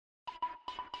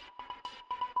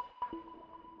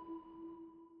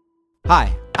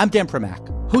Hi, I'm Dan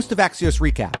Primack, host of Axios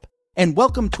Recap, and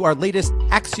welcome to our latest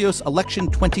Axios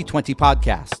Election 2020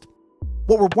 podcast.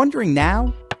 What we're wondering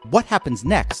now, what happens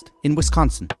next in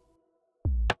Wisconsin?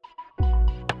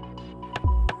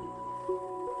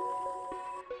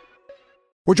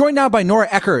 We're joined now by Nora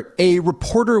Eckert, a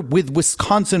reporter with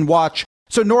Wisconsin Watch.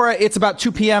 So, Nora, it's about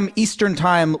 2 p.m. Eastern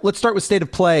time. Let's start with state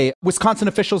of play. Wisconsin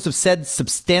officials have said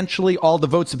substantially all the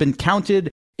votes have been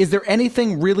counted. Is there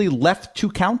anything really left to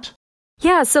count?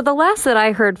 Yeah, so the last that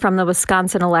I heard from the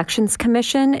Wisconsin Elections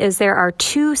Commission is there are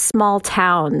 2 small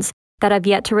towns that have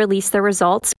yet to release their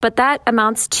results, but that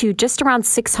amounts to just around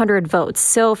 600 votes.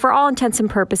 So for all intents and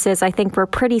purposes, I think we're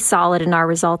pretty solid in our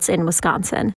results in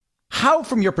Wisconsin. How,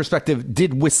 from your perspective,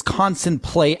 did Wisconsin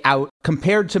play out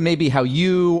compared to maybe how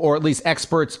you, or at least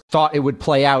experts, thought it would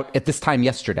play out at this time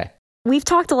yesterday? We've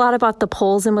talked a lot about the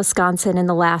polls in Wisconsin in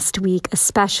the last week,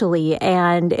 especially,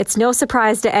 and it's no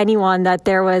surprise to anyone that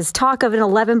there was talk of an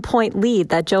 11-point lead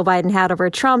that Joe Biden had over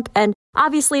Trump. And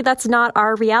obviously, that's not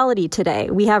our reality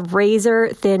today. We have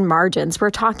razor-thin margins.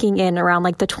 We're talking in around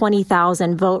like the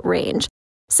 20,000 vote range.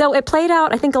 So it played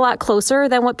out, I think, a lot closer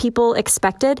than what people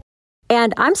expected.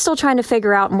 And I'm still trying to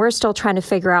figure out, and we're still trying to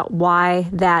figure out why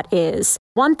that is.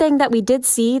 One thing that we did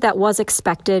see that was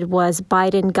expected was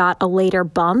Biden got a later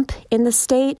bump in the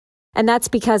state, and that's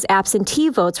because absentee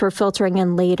votes were filtering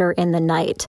in later in the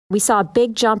night. We saw a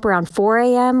big jump around 4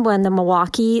 a.m. when the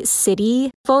Milwaukee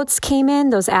City votes came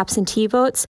in, those absentee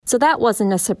votes. So that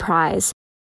wasn't a surprise.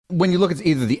 When you look at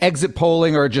either the exit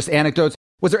polling or just anecdotes,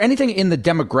 was there anything in the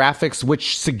demographics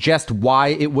which suggest why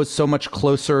it was so much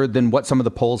closer than what some of the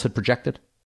polls had projected?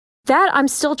 That I'm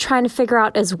still trying to figure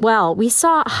out as well. We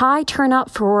saw high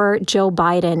turnout for Joe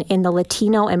Biden in the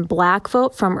Latino and Black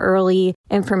vote from early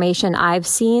information I've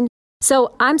seen.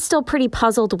 So I'm still pretty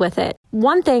puzzled with it.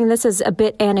 One thing, this is a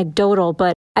bit anecdotal,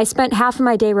 but I spent half of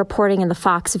my day reporting in the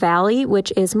Fox Valley,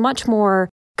 which is much more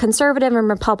conservative and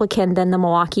Republican than the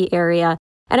Milwaukee area.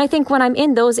 And I think when I'm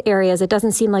in those areas, it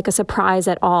doesn't seem like a surprise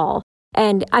at all.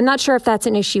 And I'm not sure if that's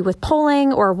an issue with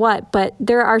polling or what, but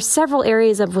there are several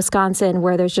areas of Wisconsin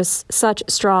where there's just such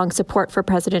strong support for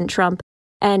President Trump.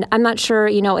 And I'm not sure,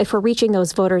 if we're reaching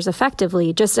those voters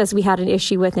effectively, just as we had an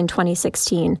issue with in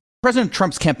 2016. President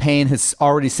Trump's campaign has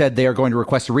already said they are going to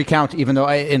request a recount, even though,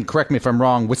 and correct me if I'm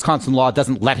wrong, Wisconsin law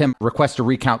doesn't let him request a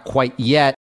recount quite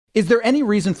yet. Is there any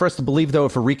reason for us to believe, though,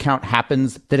 if a recount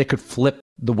happens, that it could flip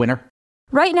the winner?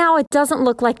 Right now, it doesn't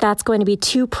look like that's going to be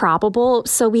too probable.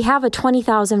 So we have a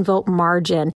 20,000 vote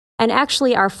margin. And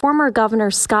actually, our former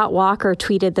governor, Scott Walker,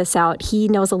 tweeted this out. He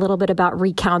knows a little bit about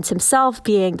recounts himself,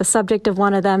 being the subject of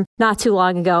one of them not too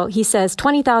long ago. He says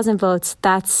 20,000 votes,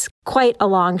 that's quite a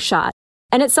long shot.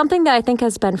 And it's something that I think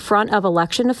has been front of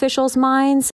election officials'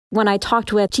 minds. When I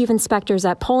talked with chief inspectors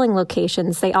at polling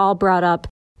locations, they all brought up,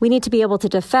 we need to be able to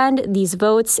defend these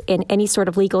votes in any sort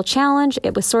of legal challenge.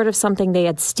 It was sort of something they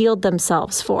had steeled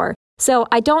themselves for. So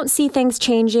I don't see things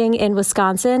changing in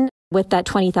Wisconsin with that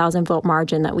 20,000 vote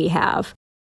margin that we have.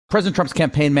 President Trump's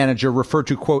campaign manager referred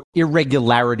to, quote,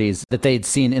 irregularities that they had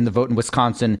seen in the vote in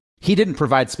Wisconsin. He didn't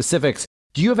provide specifics.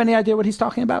 Do you have any idea what he's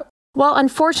talking about? Well,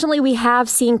 unfortunately, we have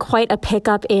seen quite a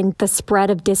pickup in the spread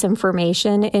of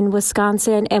disinformation in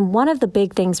Wisconsin. And one of the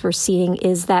big things we're seeing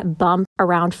is that bump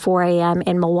around 4 a.m.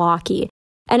 in Milwaukee.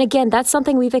 And again, that's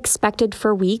something we've expected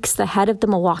for weeks. The head of the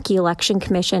Milwaukee Election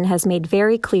Commission has made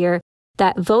very clear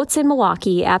that votes in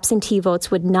Milwaukee, absentee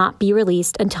votes, would not be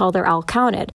released until they're all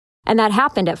counted. And that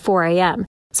happened at 4 a.m.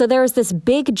 So there is this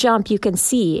big jump you can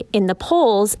see in the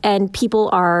polls, and people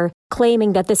are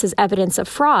claiming that this is evidence of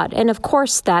fraud. And of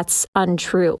course, that's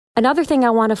untrue. Another thing I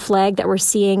want to flag that we're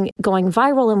seeing going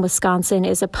viral in Wisconsin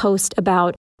is a post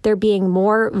about there being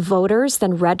more voters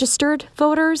than registered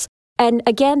voters. And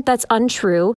again, that's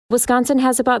untrue. Wisconsin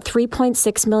has about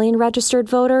 3.6 million registered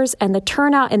voters, and the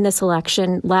turnout in this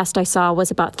election, last I saw,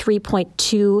 was about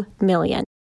 3.2 million.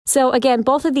 So again,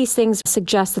 both of these things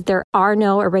suggest that there are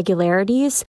no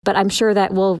irregularities, but I'm sure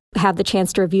that we'll have the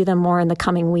chance to review them more in the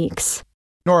coming weeks.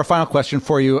 Nora, final question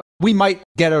for you. We might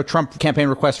get a Trump campaign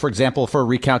request, for example, for a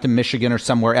recount in Michigan or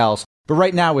somewhere else. But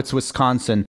right now it's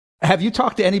Wisconsin. Have you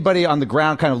talked to anybody on the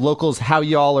ground, kind of locals, how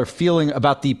y'all are feeling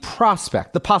about the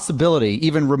prospect, the possibility,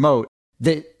 even remote,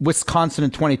 that Wisconsin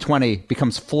in 2020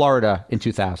 becomes Florida in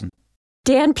 2000?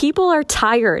 Dan, people are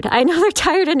tired. I know they're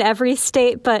tired in every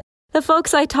state, but the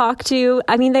folks I talk to,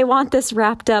 they want this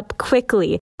wrapped up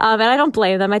quickly. And I don't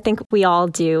blame them. I think we all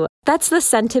do. That's the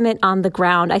sentiment on the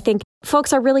ground. I think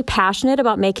folks are really passionate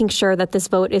about making sure that this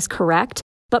vote is correct.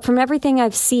 But from everything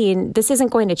I've seen, this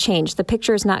isn't going to change. The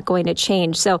picture is not going to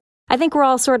change. So I think we're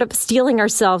all sort of steeling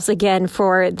ourselves again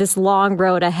for this long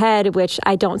road ahead, which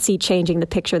I don't see changing the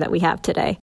picture that we have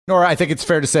today. Nora, I think it's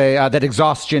fair to say that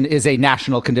exhaustion is a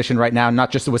national condition right now,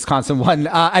 not just a Wisconsin one.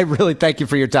 I really thank you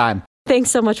for your time.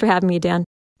 Thanks so much for having me, Dan.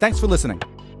 Thanks for listening.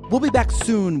 We'll be back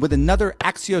soon with another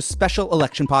Axios special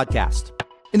election podcast.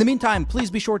 In the meantime,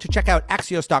 please be sure to check out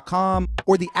Axios.com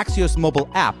or the Axios mobile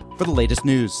app for the latest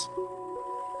news.